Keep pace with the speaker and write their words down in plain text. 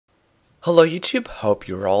Hello YouTube, hope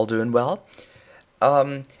you're all doing well.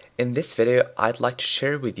 In this video I'd like to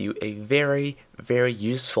share with you a very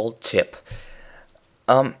useful tip.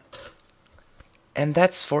 And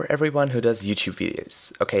that's for everyone who does YouTube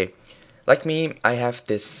videos. Okay, like me, I have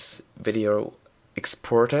this video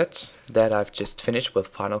exported that I've just finished with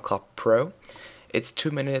Final Cut Pro. It's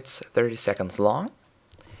 2 minutes 30 seconds long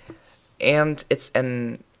and it's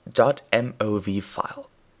an .mov file.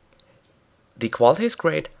 The quality is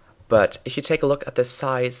great, but if you take a look at the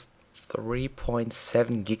size,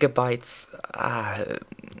 3.7 gigabytes,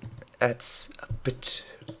 that's a bit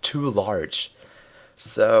too large.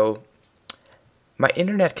 So my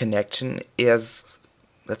internet connection is,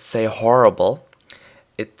 let's say, horrible.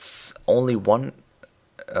 It's only 0.1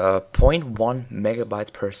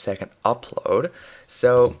 megabytes per second upload.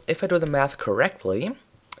 So if I do the math correctly,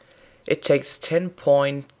 it takes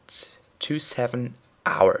 10.27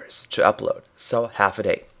 hours to upload, so half a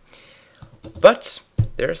day. But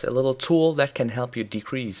there's a little tool that can help you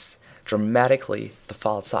decrease dramatically the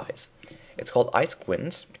file size. It's called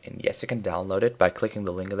iSquint, and yes, you can download it by clicking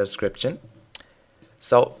the link in the description.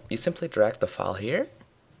 So you simply drag the file here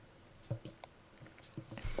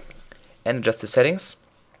and adjust the settings.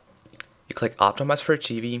 You click Optimize for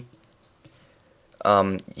GB.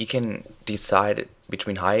 You can decide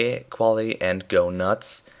between high quality and go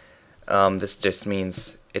nuts. This just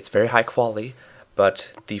means it's very high quality,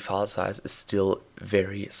 but the file size is still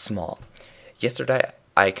very small. Yesterday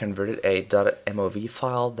I converted a .mov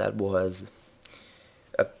file that was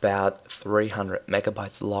about 300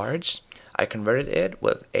 megabytes large. I converted it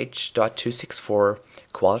with H.264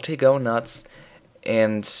 quality go nuts,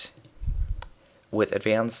 and with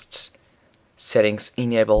advanced settings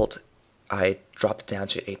enabled, I dropped it down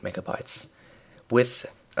to 8 megabytes with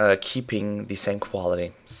keeping the same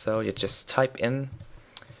quality. So you just type in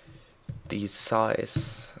the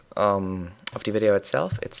size of the video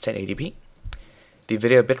itself. It's 1080p. The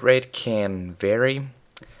video bitrate can vary.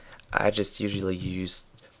 I just usually use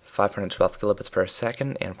 512 kilobits per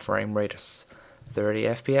second, and frame rate is 30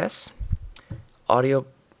 FPS. Audio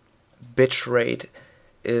bitrate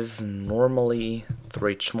is normally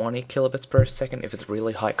 320 kilobits per second if it's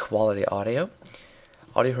really high quality audio.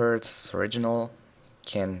 Audio Hertz original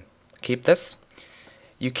can keep this.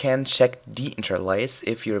 You can check deinterlace.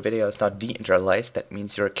 If your video is not deinterlaced, that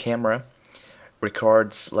means your camera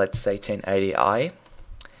records, let's say, 1080i,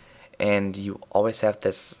 and you always have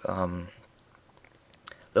this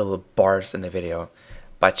little bars in the video.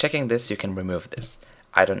 By checking this, you can remove this.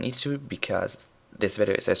 I don't need to because this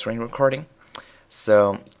video is a screen recording.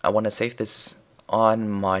 So I want to save this on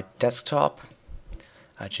my desktop.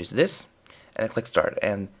 I choose this and I click start,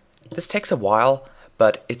 and this takes a while,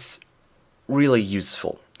 but it's really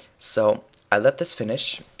useful. So I let this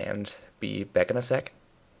finish and be back in a sec.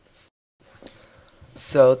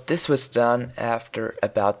 So this was done after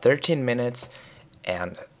about 13 minutes,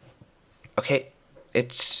 and okay,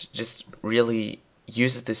 it just really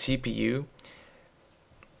uses the CPU.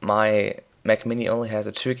 My Mac Mini only has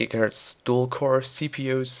a 2 GHz dual core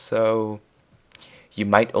CPU, so you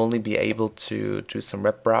might only be able to do some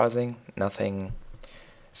web browsing, nothing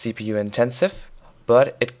CPU intensive,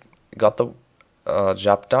 but it got the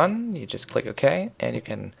job done. You just click OK and you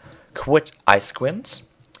can quit iSquint.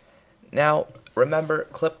 Now remember,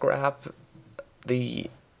 clip grab, the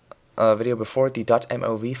video before, the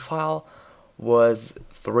 .mov file was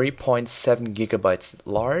 3.7 gigabytes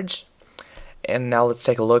large, and now let's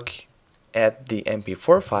take a look at the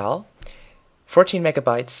MP4 file. 14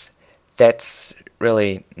 megabytes, that's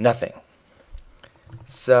really nothing.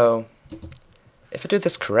 So if I do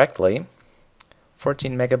this correctly,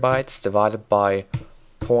 14 megabytes divided by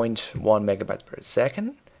 0.1 megabytes per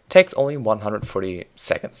second takes only 140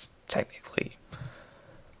 seconds, technically,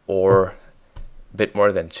 or a bit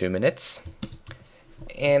more than 2 minutes.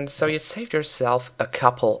 And so you saved yourself a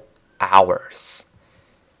couple hours.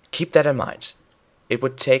 Keep that in mind. It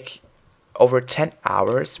would take over 10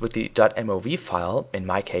 hours with the .mov file, in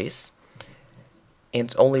my case,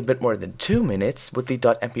 and only a bit more than 2 minutes with the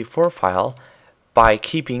 .mp4 file by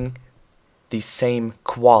keeping the same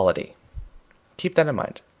quality. Keep that in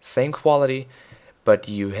mind. Same quality, but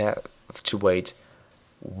you have to wait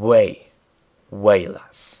way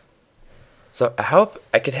less. So I hope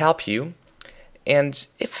I could help you, and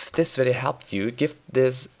if this video helped you, give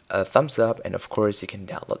this a thumbs up, and of course you can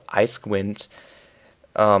download iSquint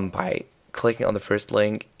by clicking on the first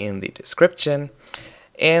link in the description.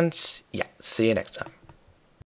 And yeah, see you next time.